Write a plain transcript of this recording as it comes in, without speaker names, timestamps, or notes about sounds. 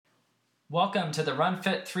Welcome to the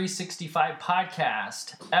RunFit 365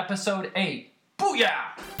 podcast, episode 8. Booyah!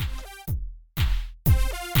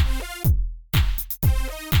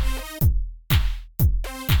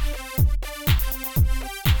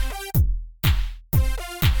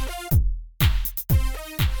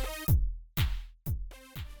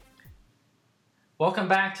 Welcome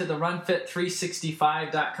back to the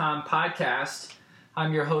RunFit365.com podcast.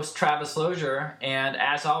 I'm your host, Travis Lozier, and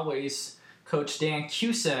as always, Coach Dan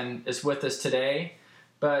Cusin is with us today.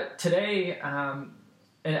 But today,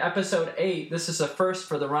 in episode 8, this is a first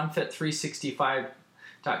for the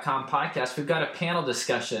RunFit365.com podcast. We've got a panel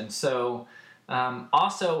discussion. So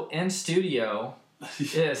also in studio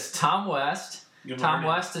is Tom West. Tom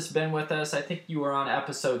West has been with us. I think you were on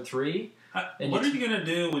episode 3. What are you going to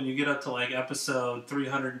do when you get up to like episode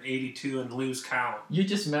 382 and lose count? You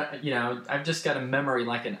just, I've just got a memory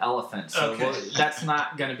like an elephant, so that's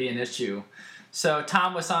not going to be an issue. So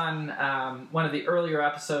Tom was on one of the earlier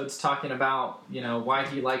episodes talking about, why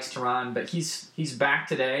he likes to run, but he's back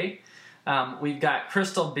today. We've got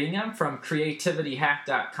Crystal Bingham from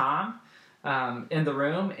CreativityHack.com in the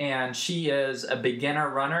room, and she is a beginner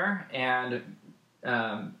runner, and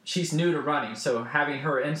she's new to running, so having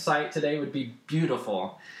her insight today would be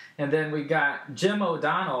beautiful. And then we got Jim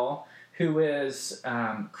O'Donnell, who is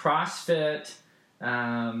CrossFit.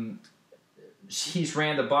 He's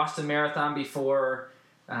ran the Boston Marathon before.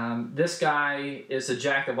 This guy is a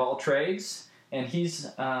jack of all trades, and he's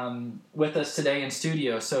with us today in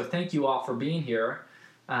studio. So thank you all for being here.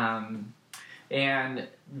 And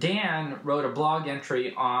Dan wrote a blog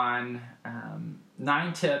entry on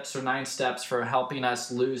 9 tips or 9 steps for helping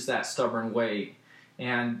us lose that stubborn weight.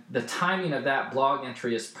 And the timing of that blog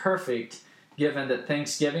entry is perfect, given that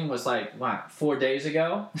Thanksgiving was 4 days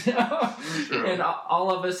ago? Sure. And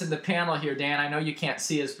all of us in the panel here, Dan, I know you can't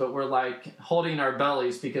see us, but we're holding our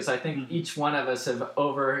bellies because I think each one of us have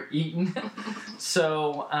overeaten.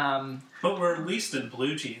 So, but we're at least in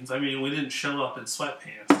blue jeans. I mean, we didn't show up in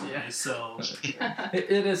sweatpants today, so...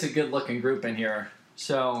 it is a good-looking group in here.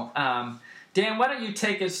 So, Dan, why don't you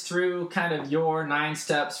take us through kind of your 9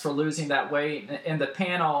 steps for losing that weight? In the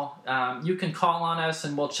panel, you can call on us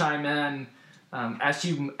and we'll chime in as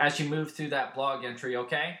you move through that blog entry,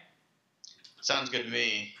 okay? Sounds good to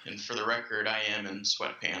me. And for the record, I am in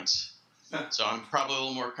sweatpants. So I'm probably a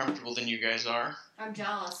little more comfortable than you guys are. I'm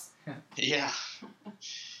jealous. Yeah.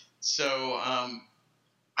 So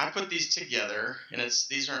I put these together, and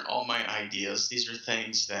these aren't all my ideas. These are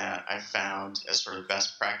things that I found as sort of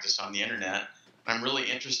best practice on the internet. I'm really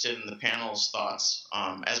interested in the panel's thoughts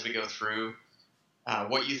as we go through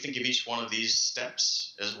what you think of each one of these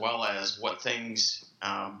steps, as well as what things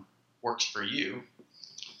works for you.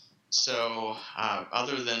 So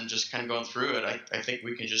other than just kind of going through it, I think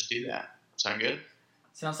we can just do that. Sound good?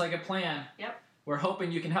 Sounds like a plan. Yep. We're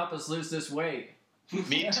hoping you can help us lose this weight.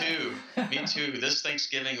 Me too. Me too. This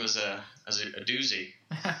Thanksgiving was a doozy.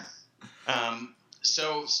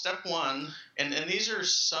 So step 1, and these are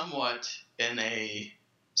somewhat in a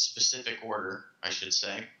specific order, I should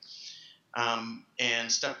say. And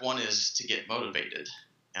step 1 is to get motivated.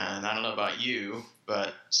 And I don't know about you,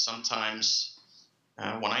 but sometimes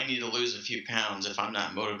when I need to lose a few pounds, if I'm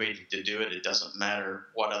not motivated to do it, it doesn't matter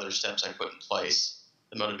what other steps I put in place.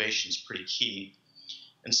 The motivation is pretty key.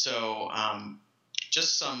 And so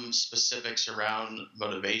just some specifics around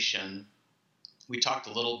motivation. We talked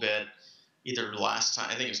a little bit either last time,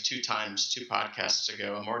 I think it was 2 podcasts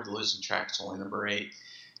ago. I'm already losing track. It's only number 8,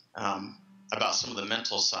 about some of the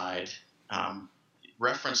mental side.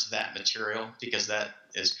 Reference that material because that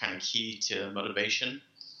is kind of key to motivation.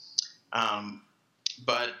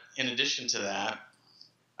 But in addition to that,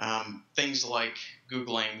 things like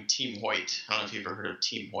Googling Team Hoyt. I don't know if you've ever heard of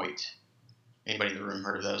Team Hoyt. Anybody in the room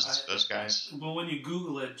heard of those guys? Well, when you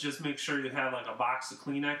Google it, just make sure you have a box of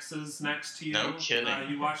Kleenexes next to you. No kidding.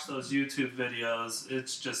 You watch those YouTube videos.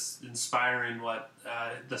 It's just inspiring what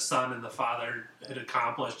the son and the father had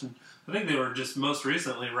accomplished. And I think they were just most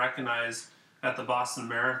recently recognized at the Boston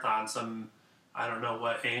Marathon. I don't know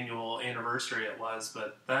what annual anniversary it was,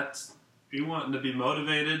 but that's, if you want to be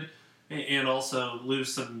motivated and also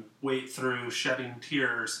lose some weight through shedding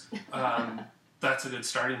tears, that's a good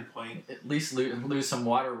starting point. At least lose some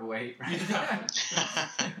water weight, right?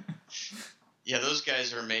 Yeah, those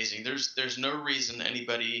guys are amazing. There's no reason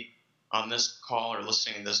anybody on this call or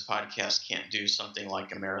listening to this podcast can't do something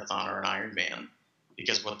like a marathon or an Ironman,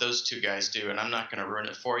 because what those 2 guys do, and I'm not going to ruin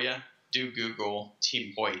it for you, do Google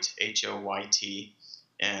Team Hoyt, Hoyt,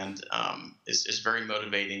 and is very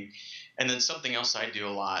motivating. And then something else I do a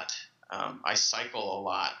lot, I cycle a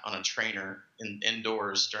lot on a trainer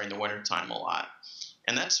indoors during the wintertime a lot.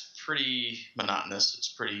 And that's pretty monotonous. It's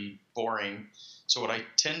pretty boring. So what I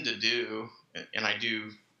tend to do, and I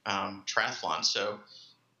do triathlon, so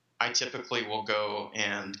I typically will go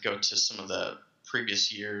to some of the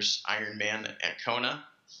previous year's Ironman at Kona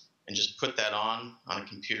and just put that on a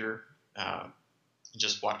computer and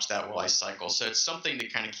just watch that while I cycle. So it's something to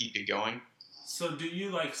kind of keep you going. So do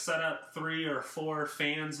you like set up 3 or 4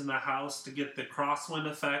 fans in the house to get the crosswind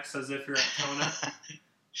effects as if you're at Kona?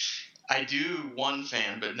 I do one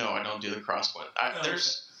fan, but no, I don't do the crosswind.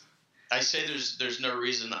 There's no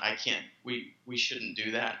reason I can't. We shouldn't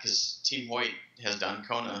do that because Team Hoyt has done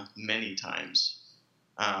Kona many times.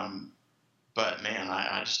 But man,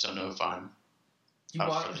 I just don't know if I'm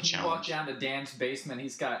up for the challenge. You walk down to Dan's basement.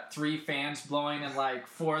 He's got 3 fans blowing and like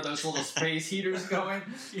 4 of those little space heaters going.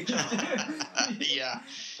 Yeah,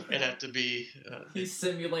 it'd have to be. He's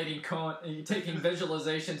simulating taking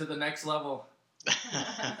visualization to the next level.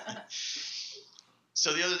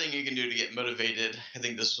 So the other thing you can do to get motivated, I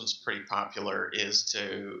think this one's pretty popular, is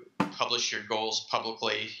to publish your goals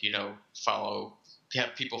publicly.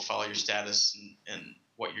 Have people follow your status and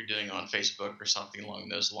what you're doing on Facebook or something along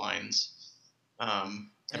those lines. And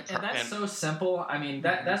that's so simple. I mean,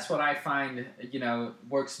 that's what I find,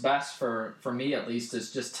 works best for me at least,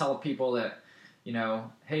 is just tell people that,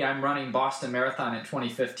 hey, I'm running Boston Marathon in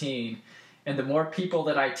 2015. And the more people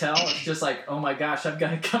that I tell, it's just like, oh my gosh, I've got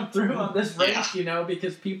to come through on this race,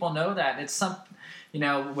 because people know that. It's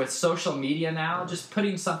with social media now, just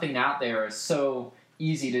putting something out there is so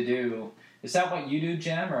easy to do. Is that what you do,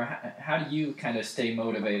 Jim, or how do you kind of stay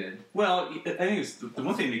motivated? Well, I think the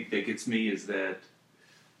one thing that gets me is that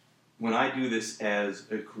when I do this as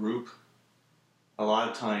a group, a lot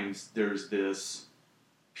of times there's this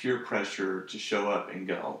peer pressure to show up and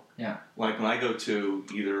go. Yeah. Like when I go to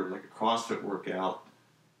either like a CrossFit workout,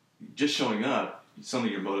 just showing up, it's something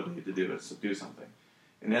you're motivated to do. It's to do something.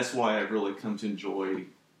 And that's why I've really come to enjoy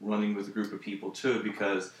running with a group of people too,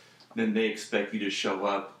 because then they expect you to show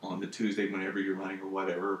up on the Tuesday whenever you're running or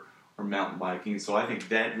whatever, or mountain biking. So I think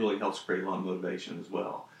that really helps create a lot of motivation as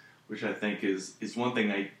well, which I think is one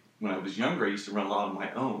thing when I was younger, I used to run a lot on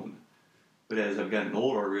my own. But as I've gotten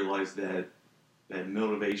older, I realized that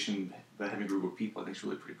motivation by having a group of people, I think is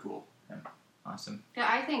really pretty cool. Yeah. Awesome. Yeah,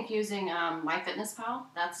 I think using MyFitnessPal,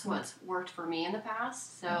 that's what's worked for me in the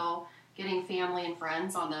past. So getting family and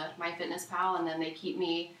friends on the MyFitnessPal, and then they keep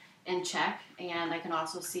me in check, and I can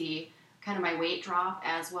also see kind of my weight drop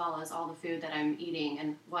as well as all the food that I'm eating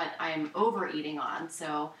and what I'm overeating on.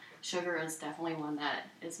 So sugar is definitely one that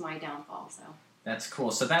is my downfall. So that's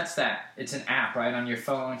cool. So that's that. It's an app, right, on your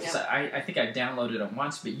phone. Yep. I think I downloaded it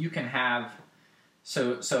once, but you can have.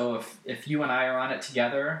 So if you and I are on it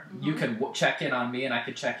together, you can check in on me and I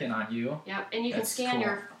could check in on you. Yep, and you can scan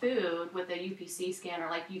your food with a UPC scanner.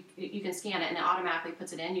 Like you can scan it and it automatically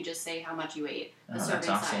puts it in. You just say how much you ate, the serving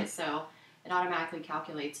size. So it automatically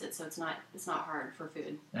calculates it. So it's not hard for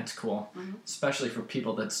food. That's cool, especially for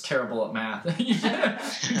people that's terrible at math.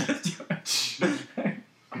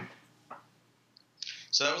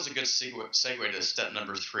 So that was a good segue to step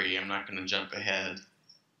number 3. I'm not going to jump ahead.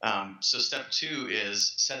 So step 2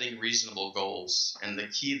 is setting reasonable goals, and the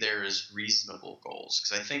key there is reasonable goals,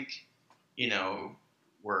 because I think,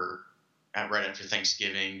 we're right after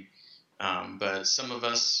Thanksgiving, but some of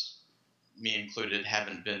us, me included,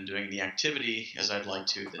 haven't been doing the activity as I'd like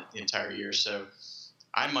to the entire year, so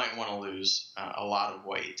I might want to lose a lot of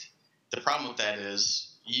weight. The problem with that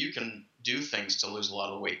is you can do things to lose a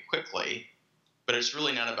lot of weight quickly, but it's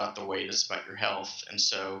really not about the weight, it's about your health, and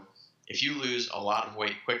so if you lose a lot of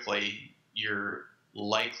weight quickly, you're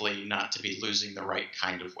likely not to be losing the right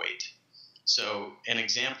kind of weight. So an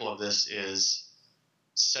example of this is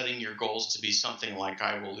setting your goals to be something like,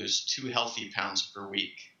 I will lose 2 healthy pounds per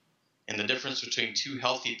week. And the difference between 2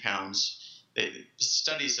 healthy pounds,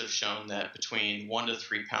 studies have shown that between 1 to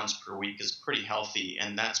 3 pounds per week is pretty healthy,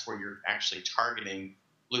 and that's where you're actually targeting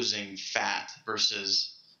losing fat,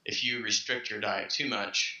 versus if you restrict your diet too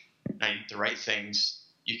much and eat the right things,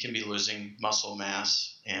 you can be losing muscle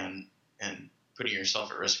mass and putting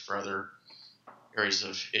yourself at risk for other areas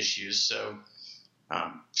of issues. So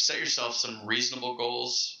set yourself some reasonable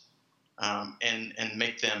goals and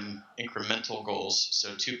make them incremental goals.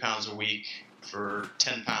 So 2 pounds a week for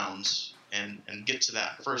 10 pounds and get to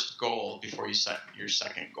that first goal before you set your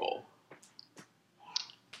second goal.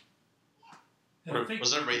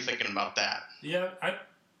 Was everybody thinking about that? Yeah,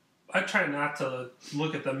 I try not to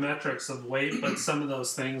look at the metrics of weight, but some of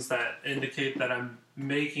those things that indicate that I'm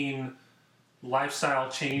making lifestyle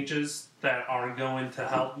changes that are going to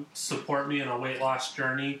help support me in a weight loss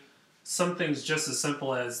journey. Some things just as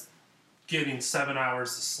simple as getting 7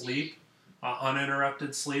 hours of sleep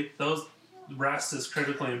uninterrupted sleep. Those rest is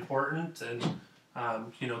critically important, and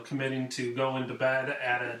committing to going to bed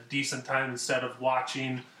at a decent time instead of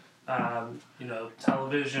watching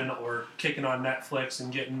television or kicking on Netflix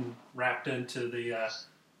and getting wrapped into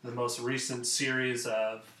the most recent series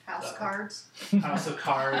of House Cards. House of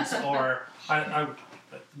Cards, or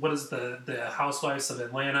what is the Housewives of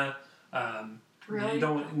Atlanta? Really? You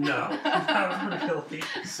don't, no, not really.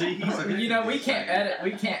 See, we can't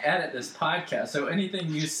edit this podcast, so anything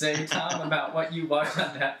you say, Tom, about what you watch on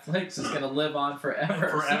Netflix is going to live on forever.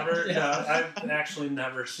 Forever? Yeah. No, I've actually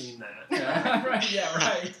never seen that. Yeah, right. Yeah,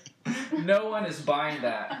 right. No one is buying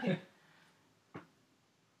that.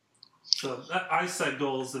 So I set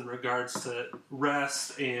goals in regards to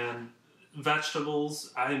rest and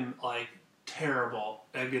vegetables. I'm like terrible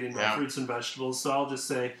at getting my fruits and vegetables, so I'll just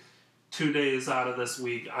say 2 days out of this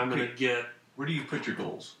week I'm going to get. Where do you put your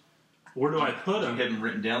goals? Where do I put them? Do you have them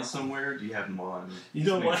written down somewhere? Do you have them on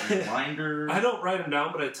reminder? I don't write them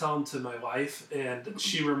down, but I tell them to my wife, and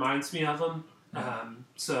she reminds me of them.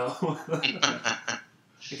 So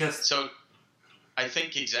I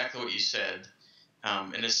think exactly what you said,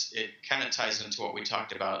 and it kind of ties into what we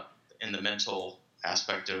talked about in the mental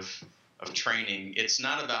aspect of training. It's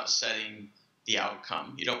not about setting the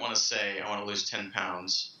outcome. You don't want to say, I want to lose 10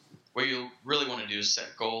 pounds. What you really want to do is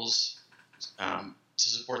set goals to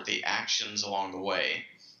support the actions along the way.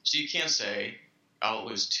 So you can't say, I'll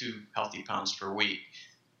lose 2 healthy pounds per week.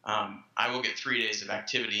 I will get 3 days of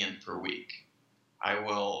activity in per week. I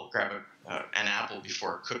will grab an apple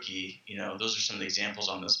before a cookie. Those are some of the examples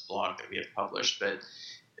on this blog that we have published. But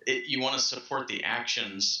you want to support the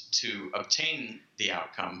actions to obtain the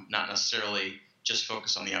outcome, not necessarily just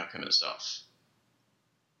focus on the outcome itself.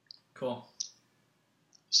 Cool.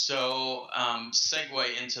 So,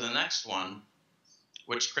 segue into the next one,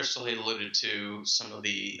 which Crystal had alluded to, some of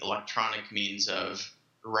the electronic means of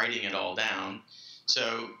writing it all down.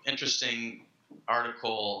 So, interesting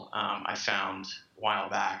article I found a while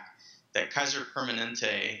back that Kaiser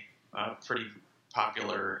Permanente, pretty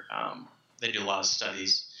popular, they do a lot of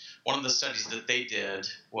studies. One of the studies that they did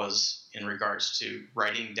was in regards to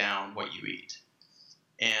writing down what you eat.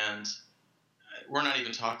 And we're not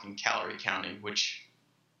even talking calorie counting, which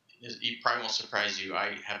you probably won't surprise you.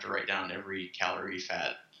 I have to write down every calorie,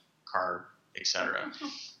 fat, carb, etc.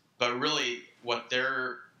 But really, what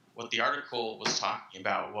the article was talking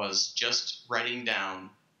about was just writing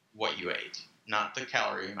down what you ate, not the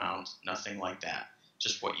calorie amount, nothing like that,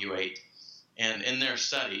 just what you ate. And in their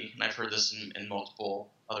study, and I've heard this in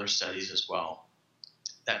multiple other studies as well,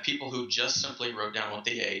 that people who just simply wrote down what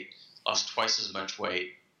they ate lost twice as much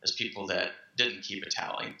weight as people that didn't keep a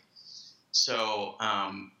tally. So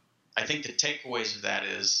I think the takeaways of that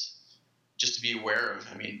is just to be aware of,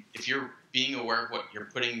 if you're being aware of what you're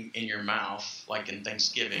putting in your mouth, like in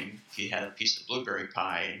Thanksgiving, if you had a piece of blueberry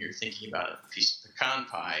pie and you're thinking about a piece of pecan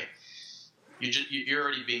pie, you're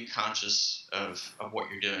already being conscious of what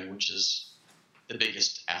you're doing, which is the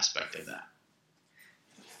biggest aspect of that.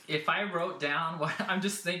 If I wrote down I'm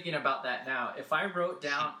just thinking about that now. If I wrote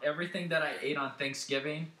down everything that I ate on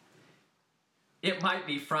Thanksgiving, it might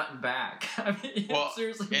be front and back. It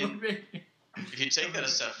seriously would be. If you take that a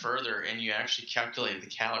step further and you actually calculate the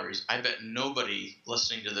calories, I bet nobody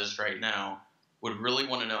listening to this right now would really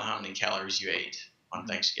want to know how many calories you ate on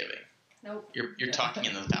Thanksgiving. Nope. You're talking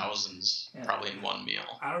in the thousands, probably in one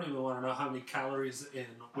meal. I don't even want to know how many calories in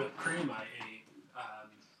whipped cream I ate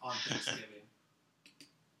on Thanksgiving.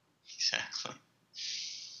 Exactly.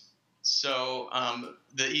 So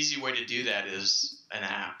the easy way to do that is an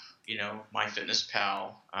app.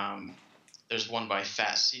 MyFitnessPal. There's one by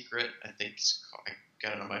Fat Secret. I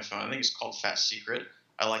got it on my phone. I think it's called Fat Secret.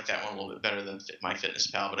 I like that one a little bit better than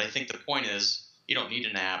MyFitnessPal. But I think the point is you don't need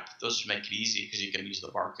an app. Those make it easy because you can use the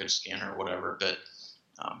barcode scanner or whatever. But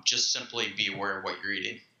just simply be aware of what you're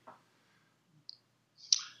eating.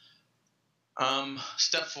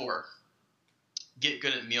 Step 4, get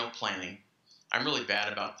good at meal planning. I'm really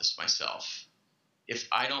bad about this myself. If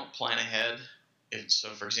I don't plan ahead,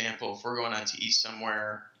 for example, if we're going out to eat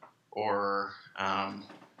somewhere or I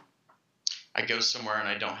go somewhere and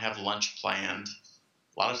I don't have lunch planned,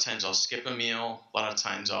 a lot of times I'll skip a meal. A lot of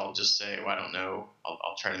times I'll just say, I don't know.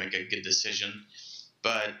 I'll try to make a good decision.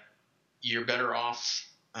 But you're better off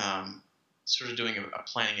sort of doing a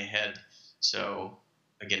planning ahead. So,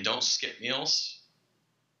 again, don't skip meals.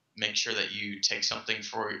 Make sure that you take something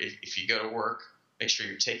if you go to work, make sure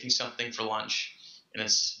you're taking something for lunch. And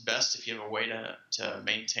it's best if you have a way to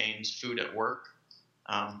maintain food at work.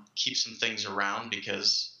 Keep some things around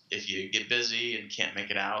because if you get busy and can't make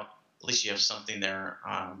it out, at least you have something there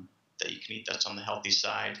that you can eat that's on the healthy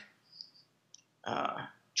side.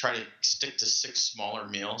 Try to stick to 6 smaller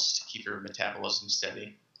meals to keep your metabolism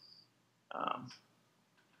steady.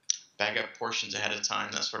 Bag up portions ahead of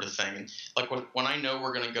time, that sort of thing. And like when I know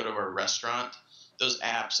we're going to go to a restaurant, those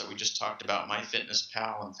apps that we just talked about,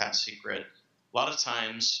 MyFitnessPal and Fat Secret, a lot of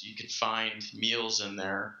times you could find meals in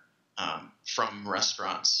there from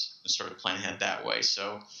restaurants and sort of plan ahead that way.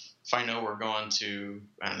 So if I know we're going to,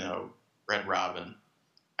 I don't know, Red Robin,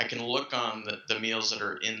 I can look on the meals that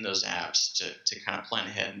are in those apps to kind of plan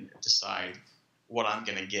ahead and decide what I'm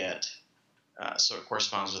going to get, so it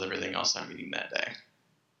corresponds with everything else I'm eating that day.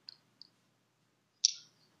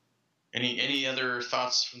 Any other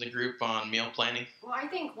thoughts from the group on meal planning? Well, I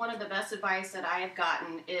think one of the best advice that I have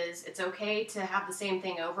gotten is it's okay to have the same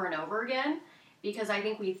thing over and over again, because I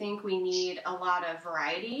think we need a lot of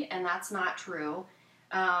variety, and that's not true.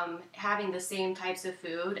 Having the same types of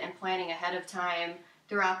food and planning ahead of time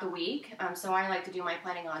throughout the week. So I like to do my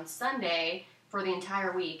planning on Sunday for the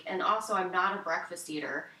entire week. And also, I'm not a breakfast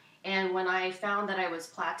eater. And when I found that I was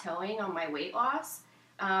plateauing on my weight loss,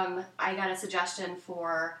 I got a suggestion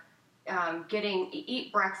for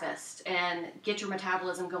eat breakfast and get your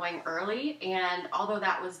metabolism going early. And although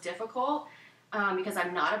that was difficult, because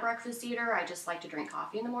I'm not a breakfast eater, I just like to drink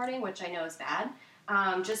coffee in the morning, which I know is bad.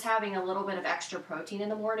 Just having a little bit of extra protein in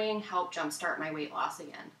the morning helped jumpstart my weight loss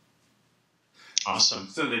again. Awesome.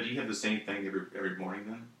 So did you have the same thing every morning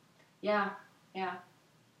then? Yeah.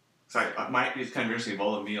 So it's kind of interesting. Of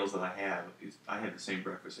all the meals that I have the same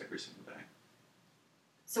breakfast every single day.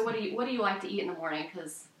 So what do you like to eat in the morning?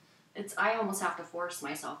 Because I almost have to force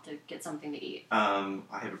myself to get something to eat. I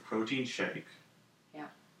have a protein shake. Yeah.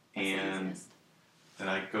 And then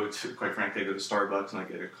I go to Starbucks and I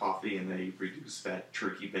get a coffee and they reduce fat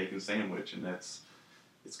turkey bacon sandwich, and it's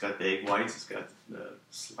got the egg whites, it's got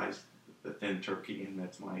the thin turkey, and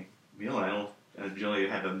that's my meal. I generally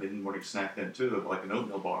have a mid-morning snack then too, like an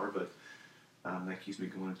oatmeal bar, but that keeps me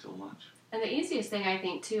going until lunch. And the easiest thing I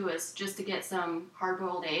think too is just to get some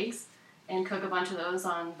hard-boiled eggs and cook a bunch of those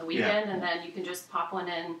on the weekend, and then you can just pop one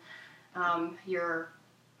in your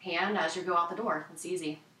hand as you go out the door. It's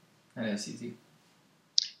easy. That is easy.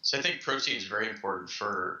 So I think protein is very important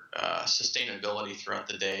for sustainability throughout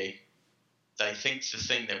the day. I think the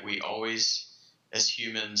thing that we always, as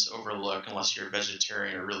humans, overlook, unless you're a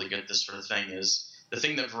vegetarian or really good at this sort of thing, is the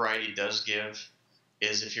thing that variety does give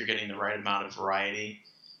is if you're getting the right amount of variety.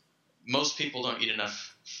 Most people don't eat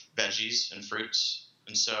enough veggies and fruits,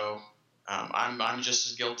 and so I'm just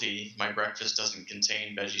as guilty. My breakfast doesn't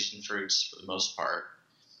contain veggies and fruits for the most part.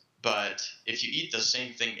 But if you eat the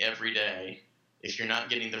same thing every day, if you're not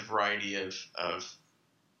getting the variety of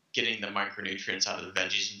getting the micronutrients out of the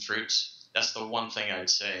veggies and fruits, that's the one thing I'd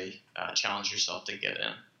say challenge yourself to get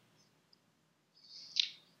in.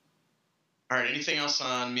 All right, anything else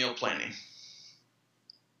on meal planning?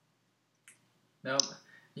 Nope.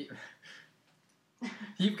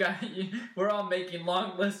 We're all making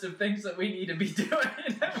long lists of things that we need to be doing.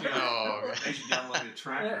 Oh, I should download a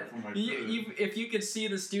tracker for my food. If you could see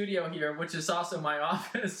the studio here, which is also my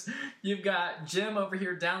office, you've got Jim over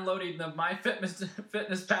here downloading the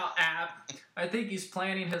MyFitnessPal app. I think he's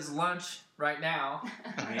planning his lunch right now.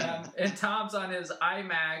 And Tom's on his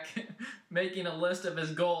iMac making a list of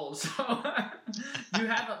his goals. So you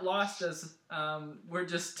haven't lost us. We're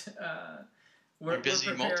just... We're busy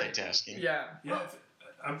multitasking. Yeah.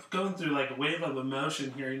 I'm going through like a wave of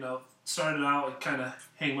emotion here. Started out with kind of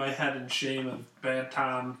hang my head in shame of bad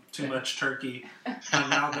Tom, too much turkey, and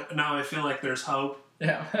now I feel like there's hope.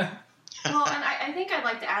 Yeah. Well, and I think I'd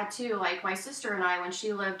like to add too, like my sister and I, when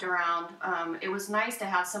she lived around, it was nice to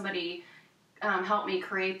have somebody help me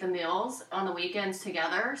create the meals on the weekends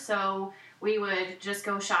together. So we would just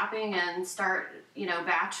go shopping and start,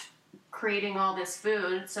 batch creating all this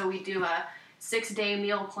food. So we do a 6-day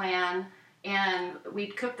meal plan, and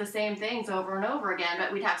we'd cook the same things over and over again,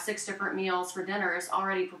 but we'd have 6 different meals for dinners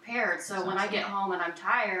already prepared. So when I get home and I'm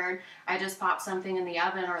tired, I just pop something in the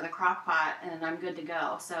oven or the crock pot and I'm good to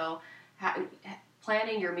go. So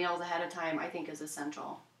planning your meals ahead of time, I think, is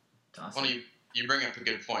essential. Awesome. Well, you bring up a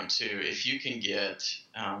good point too. If you can get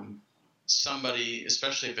somebody,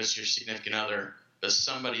 especially if it's your significant other, but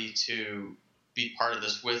somebody to be part of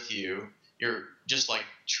this with you, you're just like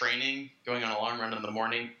training, going on a long run in the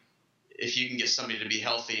morning. If you can get somebody to be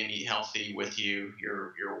healthy and eat healthy with you,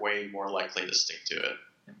 you're way more likely to stick to it.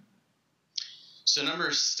 So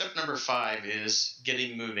step number 5 is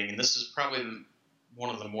getting moving, and this is probably one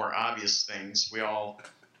of the more obvious things. We all,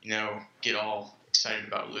 get all excited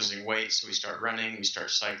about losing weight, so we start running, we start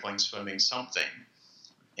cycling, swimming, something,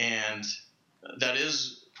 and that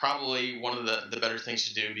is probably one of the better things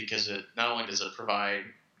to do, because it not only does it provide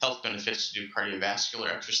health benefits to do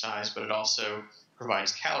cardiovascular exercise, but it also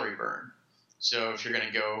provides calorie burn. So if you're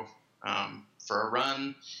going to go for a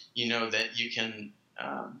run, you know that you can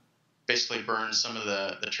basically burn some of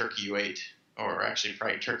the turkey you ate, or actually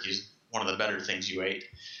probably turkey is one of the better things you ate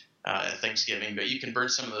at Thanksgiving, but you can burn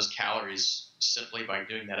some of those calories simply by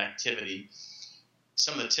doing that activity.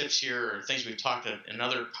 Some of the tips here are things we've talked in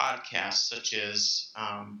other podcasts, such as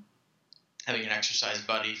having an exercise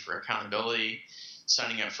buddy for accountability,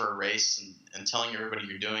 signing up for a race and telling everybody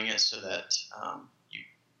you're doing it so that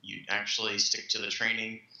you actually stick to the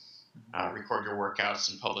training, record your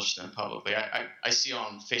workouts and publish them publicly. I see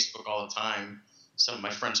on Facebook all the time, some of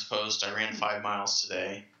my friends post, I ran 5 miles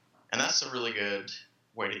today, and that's a really good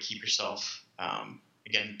way to keep yourself,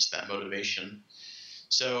 again, to that motivation.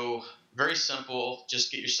 So very simple,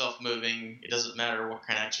 just get yourself moving. It doesn't matter what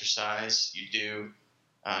kind of exercise you do,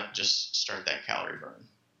 just start that calorie burn.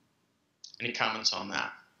 Any comments on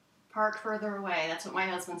that? Park further away. That's what my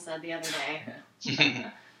husband said the other day.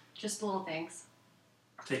 Just little things.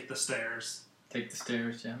 Take the stairs. Take the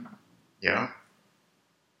stairs, yeah. Yeah.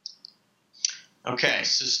 Okay,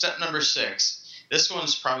 so step number 6. This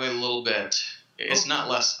one's probably a little bit, it's not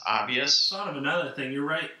less obvious. Thought of another thing. You're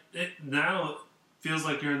right. It now feels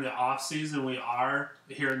like you're in the off season. We are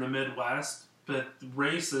here in the Midwest, but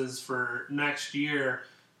races for next year,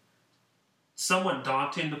 somewhat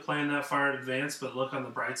daunting to plan that far in advance, but look on the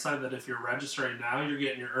bright side that if you're registering now, you're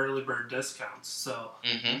getting your early bird discounts. So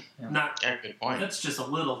Good point. That's just a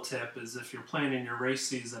little tip, is if you're planning your race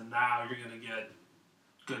season now, you're going to get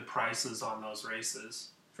good prices on those races.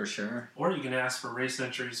 For sure. Or you can ask for race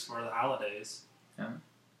entries for the holidays. Yeah.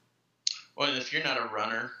 Well, and if you're not a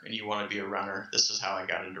runner and you want to be a runner, this is how I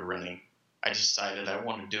got into running. I decided I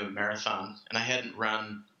wanted to do a marathon, and I hadn't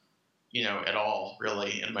run, at all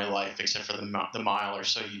really in my life, except for the mile or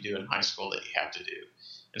so you do in high school that you have to do.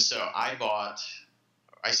 And so I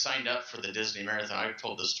signed up for the Disney Marathon. I've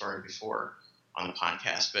told this story before on the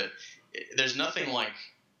podcast, but there's nothing like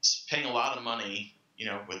paying a lot of money,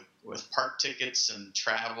 with park tickets and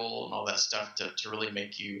travel and all that stuff to really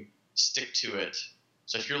make you stick to it.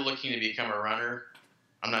 So if you're looking to become a runner,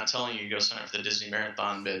 I'm not telling you to go sign up for the Disney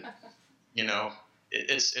Marathon, but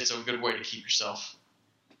it's a good way to keep yourself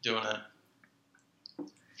doing it.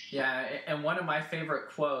 Yeah, and one of my favorite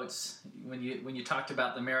quotes when you talked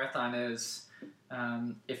about the marathon is,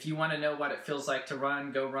 if you want to know what it feels like to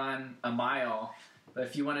run, go run a mile. But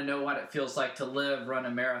if you want to know what it feels like to live, run a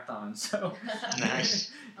marathon. So nice.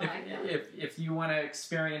 if you want to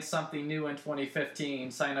experience something new in 2015,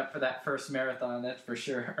 sign up for that first marathon, that's for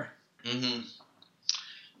sure. Mm-hmm. All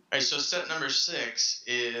right, so step number 6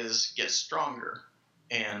 is get stronger.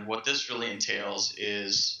 And what this really entails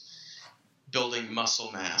is building muscle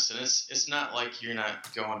mass. And it's not like you're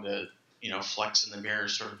not going to, flex in the mirror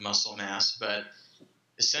sort of muscle mass, but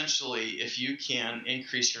essentially if you can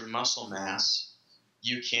increase your muscle mass,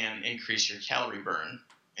 you can increase your calorie burn.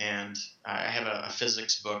 And I have a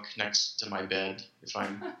physics book next to my bed. I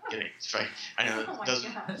know it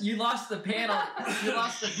doesn't. You lost the panel. You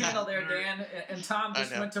lost the panel there, Dan. And Tom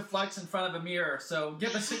just went to flex in front of a mirror. So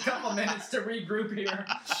give us a couple minutes to regroup here.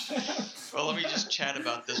 Well, let me just chat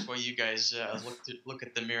about this while you guys look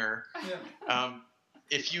at the mirror. Yeah.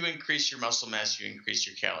 If you increase your muscle mass, you increase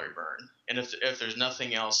your calorie burn. And if there's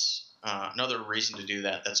nothing else, another reason to do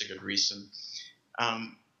that, that's a good reason.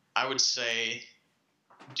 I would say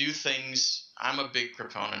do things. I'm a big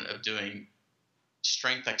proponent of doing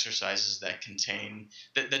strength exercises that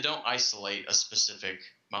don't isolate a specific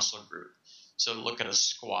muscle group. So look at a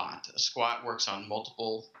squat. A squat works on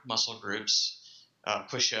multiple muscle groups,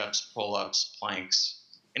 push-ups, pull-ups, planks,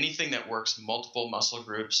 anything that works multiple muscle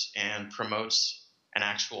groups and promotes an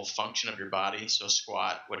actual function of your body. So a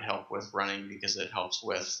squat would help with running because it helps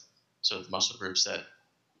with the muscle groups that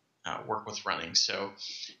work with running. So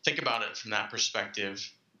think about it from that perspective.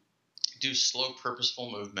 Do slow,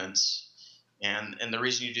 purposeful movements. And the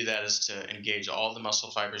reason you do that is to engage all the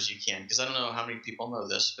muscle fibers you can. Because I don't know how many people know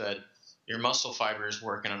this, but your muscle fibers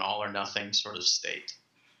work in an all or nothing sort of state.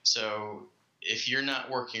 So if you're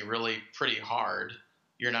not working really pretty hard,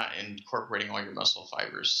 you're not incorporating all your muscle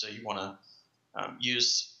fibers. So you want to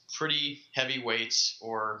use pretty heavy weights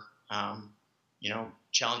or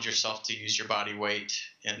challenge yourself to use your body weight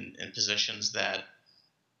in positions that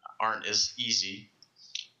aren't as easy.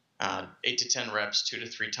 8 to 10 reps, 2 to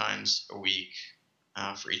 3 times a week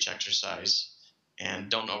for each exercise,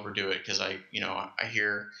 and don't overdo it because I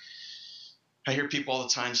hear people all the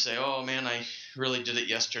time say, "Oh man, I really did it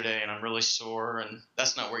yesterday and I'm really sore," and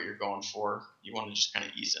that's not what you're going for. You want to just kind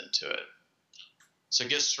of ease into it. So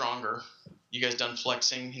get stronger. You guys done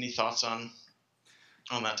flexing? Any thoughts on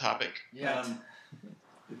on that topic? Yeah.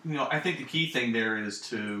 I think the key thing there is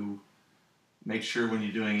to make sure when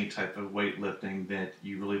you're doing any type of weightlifting that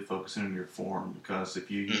you really focus in on your form, because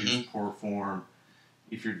if you use poor form,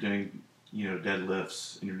 if you're doing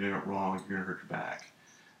deadlifts and you're doing it wrong, you're going to hurt your back.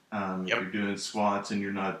 If you're doing squats and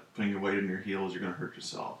you're not putting your weight in your heels, you're going to hurt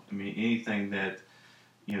yourself. I mean, anything that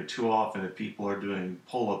too often if people are doing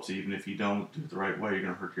pull-ups, even if you don't do it the right way, you're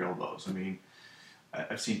going to hurt your elbows. I mean,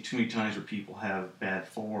 I've seen too many times where people have bad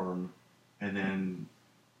form and then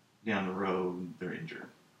down the road they're injured.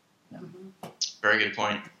 Very good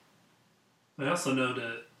point. I also know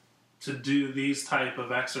to do these type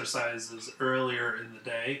of exercises earlier in the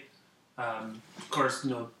day. Of course,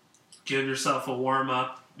 give yourself a warm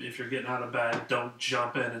up. If you're getting out of bed, don't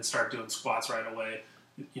jump in and start doing squats right away.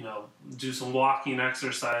 Do some walking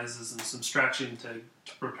exercises and some stretching to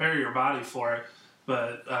prepare your body for it.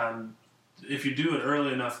 But if you do it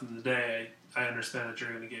early enough in the day, I understand that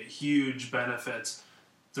you're going to get huge benefits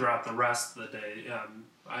throughout the rest of the day.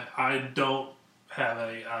 I don't have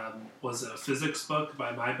a physics book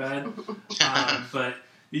by my bed, but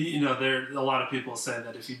there a lot of people say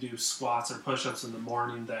that if you do squats or push-ups in the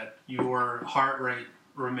morning, that your heart rate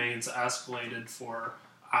remains escalated for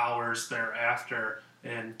hours thereafter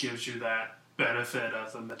and gives you that benefit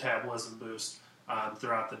of a metabolism boost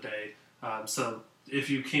throughout the day. So if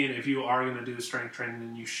you are going to do strength training,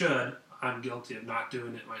 and you should, I'm guilty of not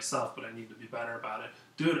doing it myself, but I need to be better about it.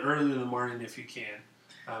 Do it early in the morning if you can,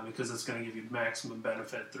 because it's going to give you maximum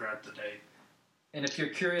benefit throughout the day. And if you're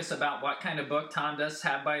curious about what kind of book Tom does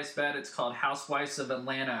have by his bed, it's called Housewives of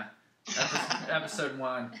Atlanta, episode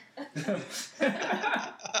 1.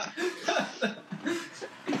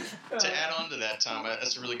 To add on to that, Tom,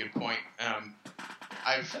 that's a really good point.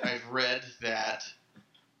 I've read that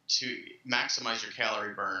to maximize your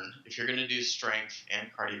calorie burn, if you're going to do strength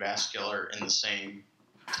and cardiovascular in the same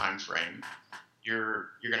time frame, you're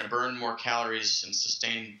going to burn more calories and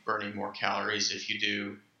sustain burning more calories if you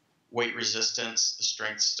do weight resistance, the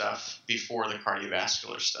strength stuff, before the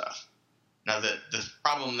cardiovascular stuff. Now, the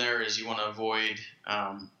problem there is you want to avoid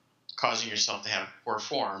causing yourself to have poor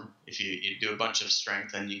form. If you do a bunch of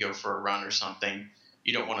strength and you go for a run or something,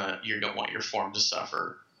 you don't want your form to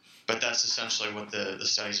suffer. But that's essentially what the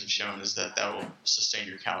studies have shown, is that will sustain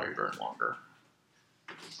your calorie burn longer.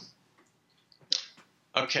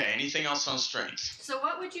 Okay, anything else on strength? So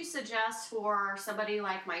what would you suggest for somebody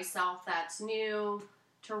like myself that's new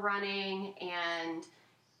to running and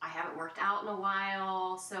I haven't worked out in a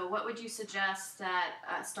while? So what would you suggest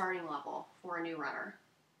at starting level for a new runner?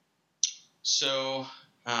 So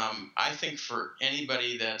I think for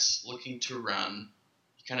anybody that's looking to run,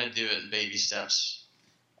 you kind of do it in baby steps.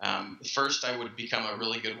 First, I would become a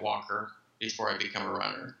really good walker before I become a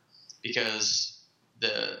runner, because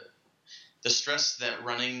the stress that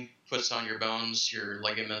running puts on your bones, your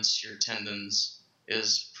ligaments, your tendons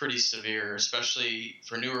is pretty severe, especially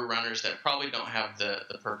for newer runners that probably don't have the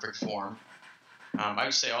perfect form. I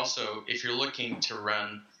would say also, if you're looking to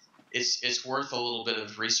run, it's worth a little bit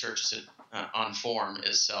of research on form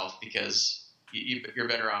itself, because you're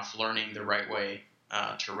better off learning the right way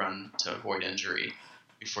to run to avoid injury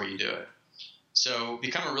before you do it. So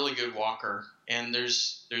become a really good walker, and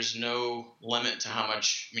there's no limit to how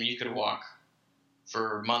much. I mean, you could walk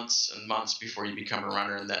for months and months before you become a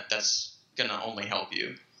runner, and that's going to only help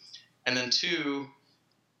you. And then 2,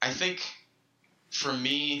 I think for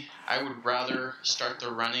me, I would rather start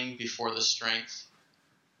the running before the strength,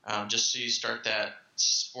 just so you start that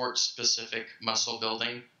sport-specific muscle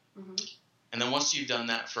building. Mm-hmm. And then once you've done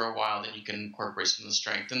that for a while, then you can incorporate some of the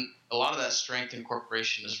strength. And a lot of that strength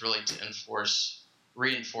incorporation is really to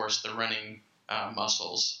reinforce the running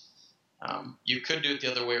muscles. You could do it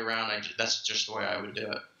the other way around. That's just the way I would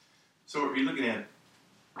do it. So are you looking at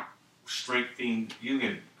strengthening?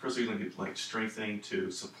 Chris, are you looking at like strengthening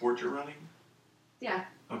to support your running? Yeah.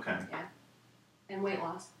 Okay. Yeah. And weight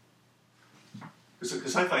loss.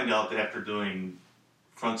 Because I find out that after doing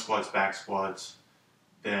front squats, back squats,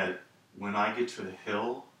 that when I get to the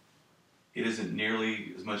hill, it isn't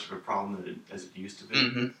nearly as much of a problem as it used to be.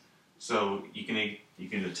 Mm-hmm. So you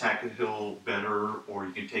can attack the hill better, or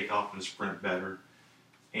you can take off and sprint better.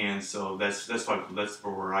 And so that's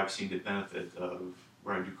where I've seen the benefit of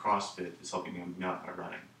where I do CrossFit is helping me out by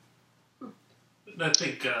running. I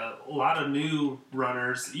think a lot of new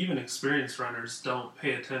runners, even experienced runners, don't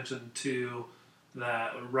pay attention to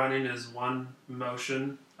that running is one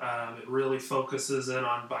motion. It really focuses in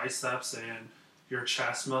on biceps and your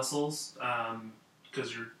chest muscles,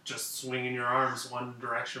 because you're just swinging your arms one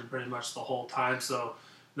direction pretty much the whole time. So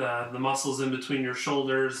the muscles in between your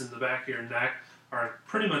shoulders and the back of your neck are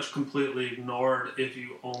pretty much completely ignored if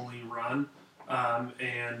you only run.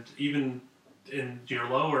 And even in your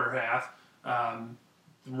lower half,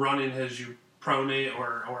 running as you pronate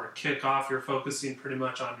or kick off, you're focusing pretty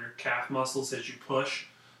much on your calf muscles as you push.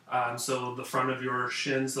 So the front of your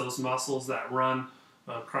shins, those muscles that run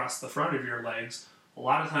across the front of your legs, a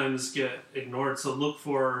lot of times get ignored. So look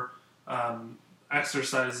for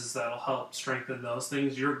exercises that'll help strengthen those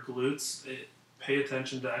things. Your glutes, pay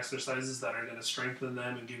attention to exercises that are going to strengthen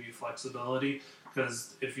them and give you flexibility.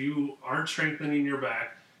 Because if you aren't strengthening your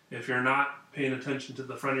back, if you're not paying attention to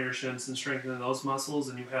the front of your shins and strengthening those muscles,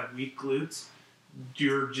 and you have weak glutes,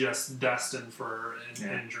 you're just destined for an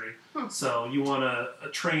injury. So you want to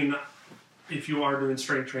train, if you are doing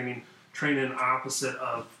strength training, train in opposite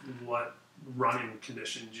of what running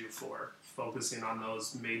conditions you for, focusing on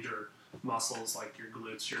those major muscles like your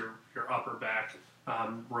glutes, your upper back.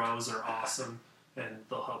 Rows are awesome, and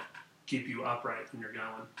they'll help keep you upright when you're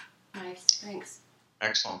going. Nice, thanks.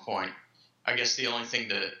 Excellent point. I guess the only thing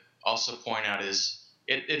to also point out is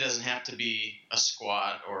it doesn't have to be a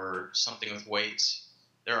squat or something with weights.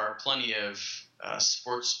 There are plenty of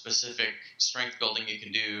sport-specific strength building you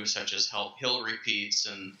can do, such as hill repeats,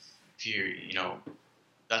 and if you know,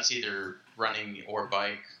 that's either running or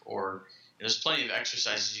bike, or there's plenty of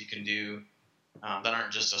exercises you can do that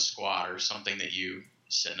aren't just a squat or something that you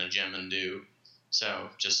sit in a gym and do. So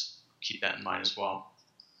just keep that in mind as well.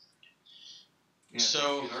 Yeah,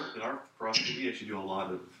 so in our CrossFit, we actually do a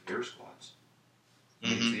lot of air squats.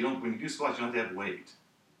 Mm-hmm. So you don't, when you do squats, you don't have to have weight.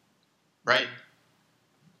 Right.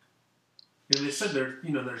 Yeah, they said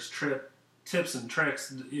there's tips and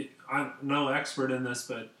tricks. I'm no expert in this,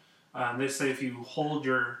 but they say if you hold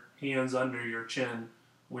your hands under your chin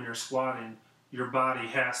when you're squatting, your body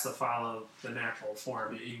has to follow the natural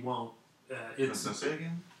form. You won't. Say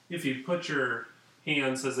again? If you put your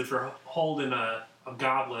hands as if you're holding a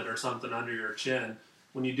goblet or something under your chin,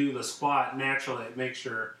 when you do the squat, naturally it makes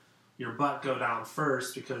your butt go down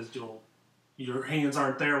first, because your hands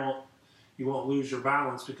aren't there. You won't lose your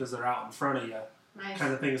balance because they're out in front of you. Nice.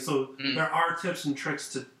 Kind of thing. So there are tips and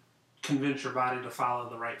tricks to convince your body to follow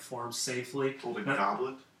the right form safely. Hold a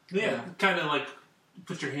goblet? Yeah, kind of like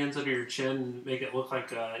put your hands under your chin and make it look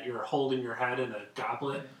like you're holding your head in a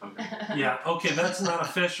goblet. Okay. Yeah, okay, that's not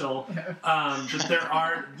official. But there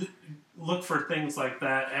are, look for things like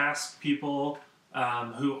that. Ask people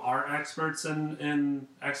who are experts in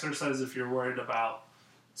exercise if you're worried about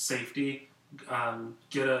safety.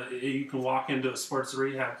 You can walk into a sports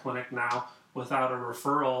rehab clinic now without a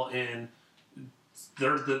referral, and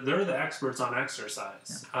they're the experts on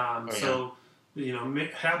exercise. So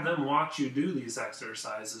have them watch you do these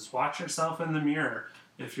exercises. Watch yourself in the mirror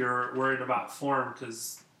if you're worried about form,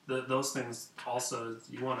 because those things also,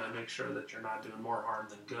 you want to make sure that you're not doing more harm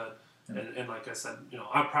than good. And like I said,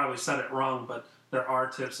 I probably said it wrong, but there are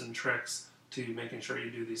tips and tricks to making sure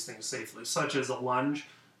you do these things safely, such as a lunge.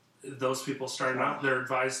 Those people starting out, they're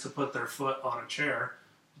advised to put their foot on a chair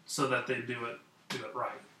so that they do it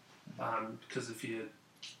right. Because if you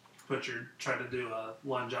try to do a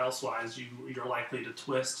lunge elsewise, you're likely to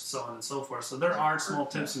twist, so on and so forth. So there are small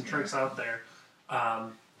tips and tricks out there.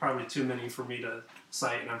 Probably too many for me to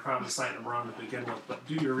cite, and I'm probably citing them wrong to begin with, but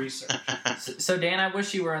do your research. So Dan, I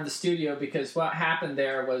wish you were in the studio, because what happened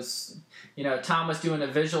there was, Tom was doing a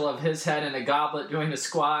visual of his head in a goblet doing a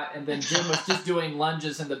squat, and then Jim was just doing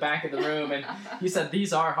lunges in the back of the room, and he said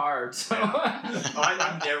these are hard. So.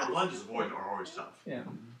 I've never, lunges are always tough. Yeah.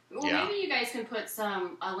 Well, maybe you guys can put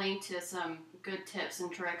a link to some good tips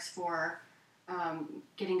and tricks for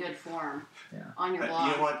getting good form on your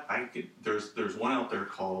blog. You know what? There's one out there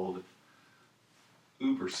called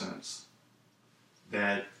UberSense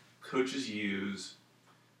that coaches use.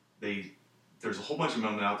 There's a whole bunch of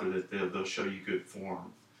them out there that they'll show you good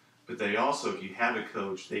form, but they also, if you have a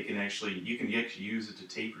coach, you can actually use it to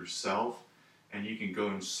tape yourself, and you can go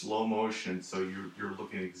in slow motion, so you're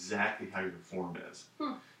looking at exactly how your form is.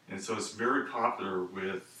 And so it's very popular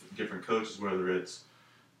with different coaches, whether it's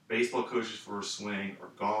baseball coaches for a swing, or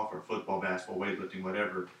golf, or football, basketball, weightlifting,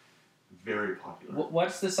 whatever. Very popular.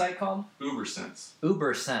 What's the site called? UberSense.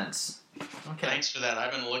 UberSense. Okay. Thanks for that.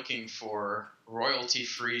 I've been looking for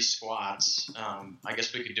royalty-free squats. I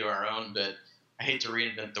guess we could do our own, but I hate to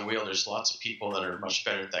reinvent the wheel. There's lots of people that are much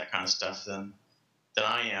better at that kind of stuff than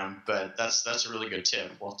I am, but that's a really good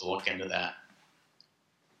tip. We'll have to look into that.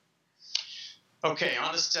 Okay,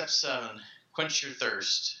 on to step 7. Quench your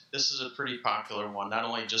thirst. This is a pretty popular one, not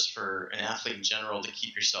only just for an athlete in general to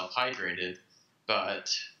keep yourself hydrated,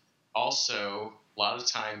 but also a lot of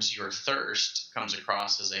times your thirst comes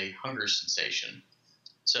across as a hunger sensation.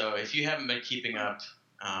 So if you haven't been keeping up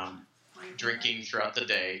drinking throughout the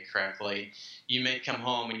day correctly. You may come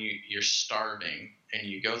home and you're starving, and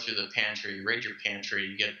you go through the pantry, you raid your pantry,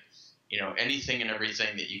 you get, anything and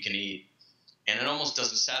everything that you can eat, and it almost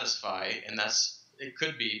doesn't satisfy, and it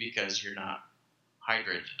could be because you're not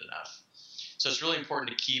hydrated enough. So it's really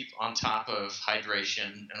important to keep on top of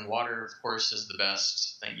hydration, and water, of course, is the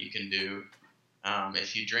best thing you can do.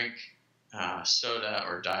 If you drink soda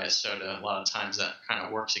or diet soda, a lot of times that kind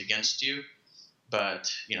of works against you,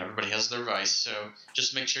 but everybody has their vice, so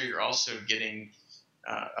just make sure you're also getting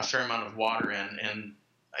a fair amount of water in, and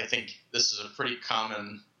I think this is a pretty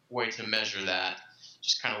common way to measure that.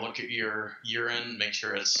 Just kind of look at your urine, make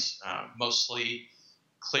sure it's mostly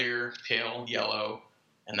clear, pale yellow,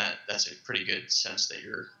 and that's a pretty good sense that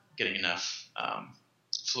you're getting enough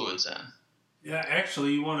fluids in. Yeah,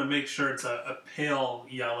 actually, you want to make sure it's a pale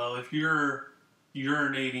yellow. If you're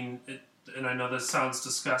urinating, and I know this sounds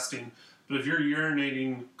disgusting, but if you're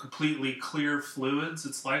urinating completely clear fluids,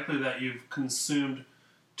 it's likely that you've consumed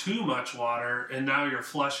too much water, and now you're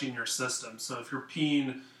flushing your system. So if you're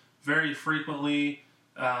peeing very frequently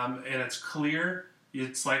and it's clear,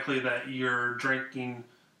 it's likely that you're drinking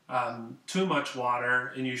too much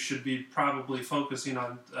water, and you should be probably focusing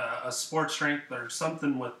on a sports drink or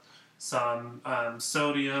something with some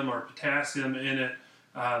sodium or potassium in it,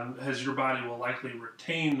 as your body will likely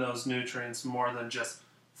retain those nutrients more than just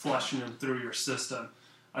flushing them through your system.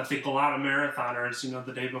 I think a lot of marathoners,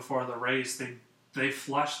 the day before the race, they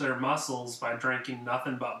flush their muscles by drinking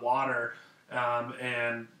nothing but water,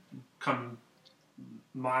 and come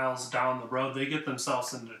miles down the road, they get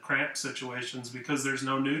themselves into cramp situations because there's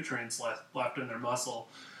no nutrients left in their muscle.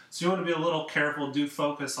 So you want to be a little careful. Do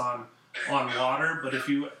focus on water, but if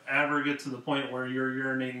you ever get to the point where you're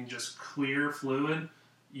urinating just clear fluid,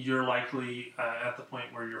 you're likely at the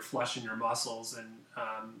point where you're flushing your muscles, and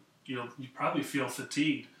you probably feel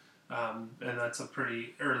fatigued, and that's a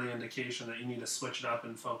pretty early indication that you need to switch it up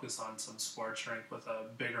and focus on some sports drink with a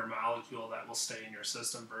bigger molecule that will stay in your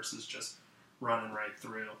system versus just running right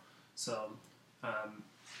through. So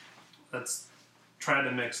let's try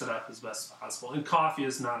to mix it up as best as possible. And coffee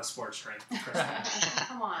is not a sports drink.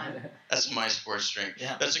 Come on. That's my sports drink.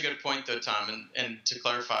 Yeah. That's a good point, though, Tom. And to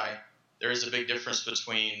clarify, there is a big difference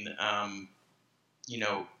between,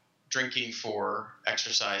 drinking for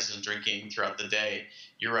exercise and drinking throughout the day.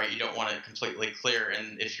 You're right, you don't want it completely clear.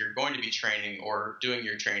 And if you're going to be training or doing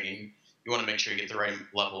your training, you want to make sure you get the right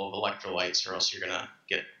level of electrolytes, or else you're going to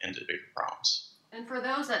get into bigger problems. And for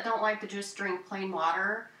those that don't like to just drink plain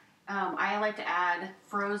water, I like to add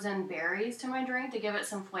frozen berries to my drink to give it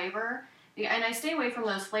some flavor. And I stay away from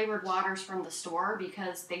those flavored waters from the store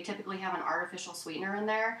because they typically have an artificial sweetener in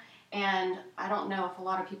there. And I don't know if a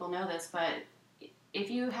lot of people know this, but if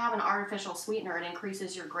you have an artificial sweetener, it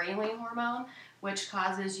increases your ghrelin hormone, which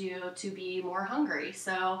causes you to be more hungry.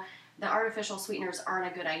 So the artificial sweeteners aren't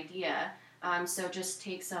a good idea. So just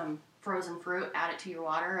take some frozen fruit, add it to your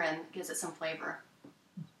water, and gives it some flavor.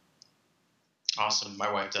 Awesome. My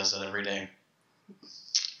wife does that every day.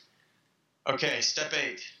 Okay, step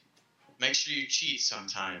 8. Make sure you cheat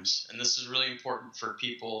sometimes. And this is really important for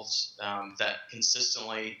people that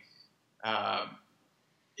consistently,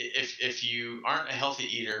 if you aren't a healthy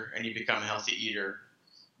eater and you become a healthy eater,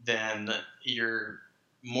 then you're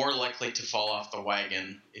more likely to fall off the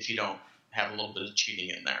wagon if you don't have a little bit of cheating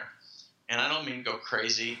in there. And I don't mean go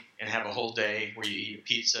crazy and have a whole day where you eat a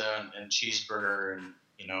pizza and cheeseburger and,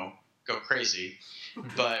 go crazy.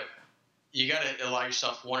 But you got to allow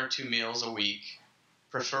yourself 1 or 2 meals a week,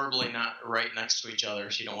 preferably not right next to each other,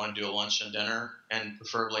 so you don't want to do a lunch and dinner, and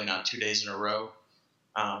preferably not 2 days in a row,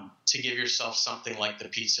 to give yourself something like the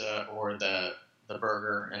pizza or the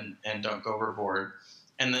burger, and don't go overboard.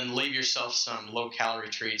 And then leave yourself some low-calorie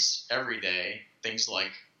treats every day, things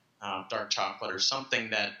like dark chocolate or something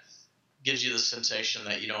that gives you the sensation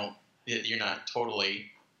that you're not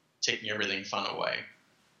totally taking everything fun away.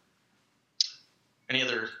 Any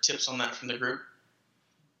other tips on that from the group?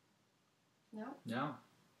 No.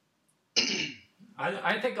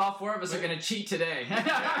 I think all 4 of us are going to cheat today.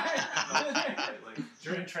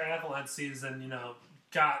 During triathlon season,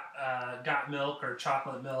 got milk or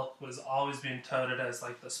chocolate milk was always being touted as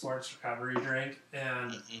like the sports recovery drink,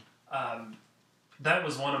 and that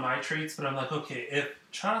was one of my treats. But I'm like, okay, if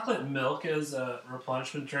chocolate milk is a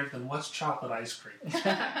replenishment drink, then what's chocolate ice cream?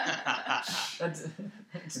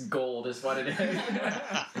 It's gold is what it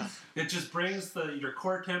is. It just brings your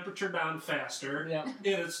core temperature down faster.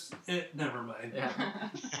 Yeah. Never mind.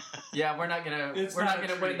 Yeah, we're not gonna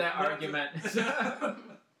win that argument.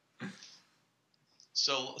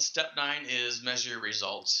 So step 9 is measure your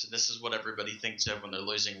results. This is what everybody thinks of when they're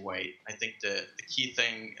losing weight. I think the key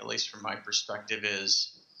thing, at least from my perspective,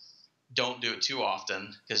 is don't do it too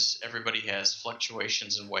often, because everybody has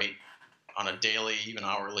fluctuations in weight on a daily, even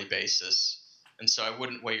hourly basis. And so I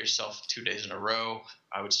wouldn't weigh yourself 2 days in a row.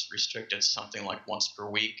 I would restrict it to something like once per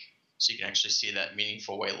week, so you can actually see that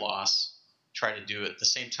meaningful weight loss. Try to do it at the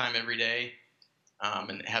same time every day,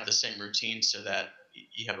 and have the same routine so that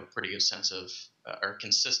you have a pretty good sense of, or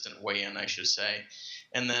consistent weigh-in, I should say.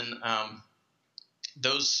 And then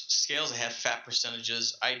those scales that have fat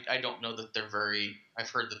percentages, I don't know that I've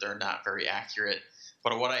heard that they're not very accurate,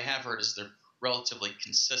 but what I have heard is they're relatively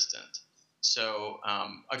consistent. So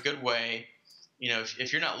a good way,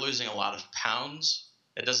 if you're not losing a lot of pounds,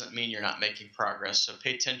 it doesn't mean you're not making progress. So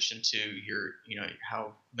pay attention to your,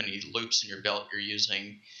 how many loops in your belt you're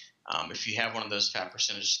using. If you have one of those fat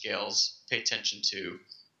percentage scales, pay attention to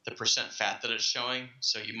the percent fat that it's showing.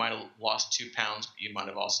 So you might have lost 2 pounds, but you might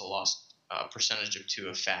have also lost a percentage of 2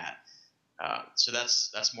 of fat. So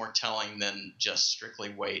that's more telling than just strictly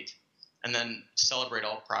weight. And then celebrate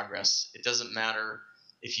all progress. It doesn't matter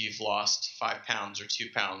if you've lost 5 pounds or 2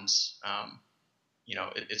 pounds.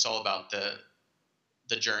 It's all about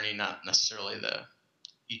the journey, not necessarily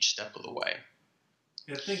each step of the way.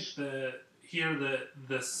 I think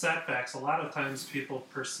the setbacks, a lot of times people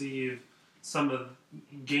perceive some of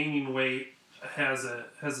gaining weight has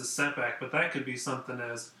a setback, but that could be something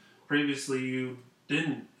as previously you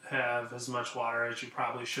didn't have as much water as you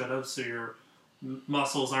probably should have, so your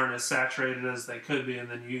muscles aren't as saturated as they could be, and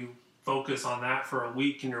then you focus on that for a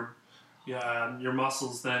week and your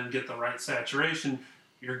muscles then get the right saturation,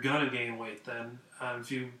 you're gonna gain weight then. If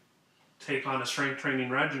you take on a strength training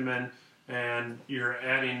regimen and you're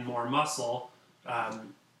adding more muscle,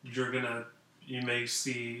 you may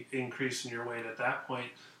see increase in your weight at that point.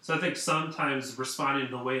 So I think sometimes responding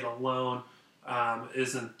to weight alone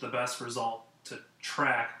isn't the best result to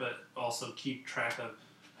track, but also keep track of,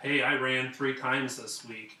 hey, I ran 3 times this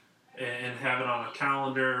week, and have it on a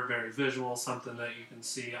calendar, very visual, something that you can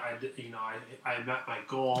see. I met my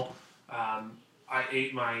goal. I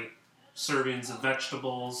ate my servings of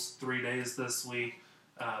vegetables 3 days this week.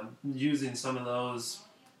 Using some of those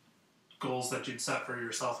goals that you'd set for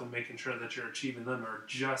yourself and making sure that you're achieving them are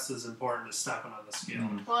just as important as stepping on the scale.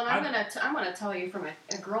 Mm-hmm. Well, and I'm gonna tell you from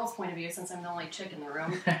a girl's point of view, since I'm the only chick in the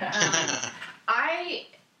room. I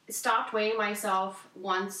stopped weighing myself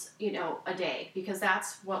once, a day, because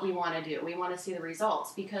that's what we want to do. We want to see the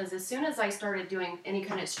results, because as soon as I started doing any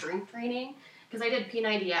kind of strength training, because I did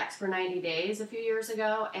P90X for 90 days a few years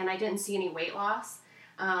ago, and I didn't see any weight loss.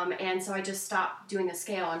 And so I just stopped doing the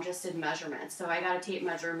scale and just did measurements. So I got a tape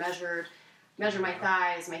measure, measured my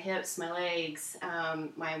thighs, my hips, my legs,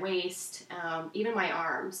 my waist, even my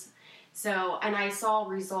arms. So, and I saw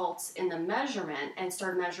results in the measurement and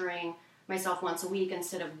started measuring myself once a week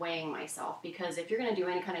instead of weighing myself. Because if you're going to do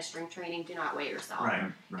any kind of strength training, do not weigh yourself.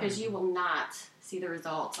 Right. Because you will not see the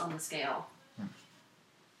results on the scale.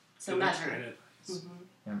 So measure. Great advice. Mm-hmm.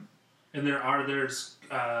 Yeah. And there's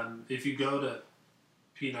if you go to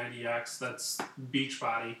P90X, that's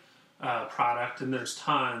Beachbody product, and there's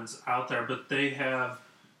tons out there, but they have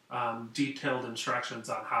detailed instructions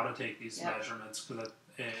on how to take these measurements,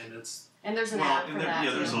 and there's an app for that.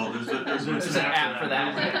 Yeah, there's an app for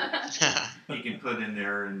that. You can put in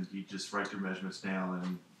there and you just write your measurements down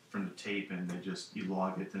and from the tape, and you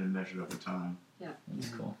log it and measure it over time. Yeah, that's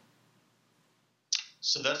cool.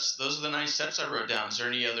 So those are the 9 steps I wrote down. Is there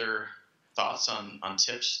any other thoughts on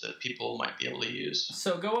tips that people might be able to use?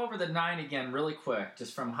 So go over the 9 again really quick,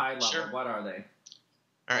 just from high level. Sure. What are they?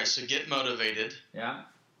 All right, so get motivated. Yeah.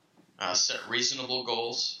 Set reasonable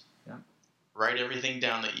goals. Yeah. Write everything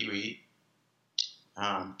down that you eat.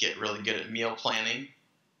 Get really good at meal planning.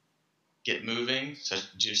 Get moving, so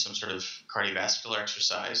do some sort of cardiovascular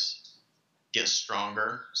exercise. Get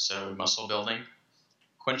stronger, so muscle building.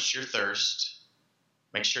 Quench your thirst.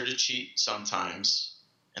 Make sure to cheat sometimes.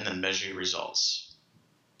 And then measure your results.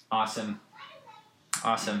 Awesome.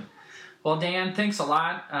 Well, Dan, thanks a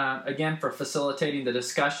lot, again, for facilitating the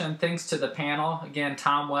discussion. Thanks to the panel. Again,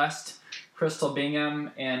 Tom West, Crystal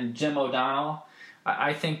Bingham, and Jim O'Donnell.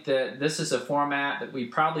 I think that this is a format that we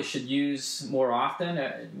probably should use more often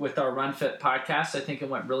with our Run Fit podcast. I think it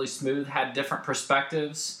went really smooth, had different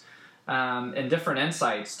perspectives and different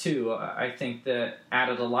insights, too. I think that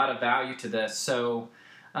added a lot of value to this. So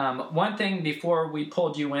one thing before we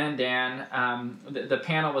pulled you in, Dan, the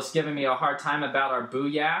panel was giving me a hard time about our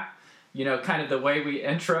booyah, kind of the way we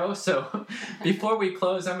intro. So before we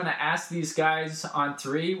close, I'm going to ask these guys on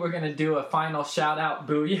 3. We're going to do a final shout out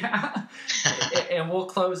booyah. and we'll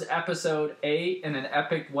close episode 8 in an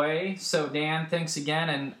epic way. So, Dan, thanks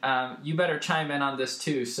again, and you better chime in on this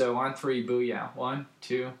too. So, on 3, booyah. 1,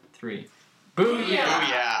 2, 3. Booyah!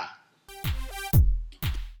 Booyah!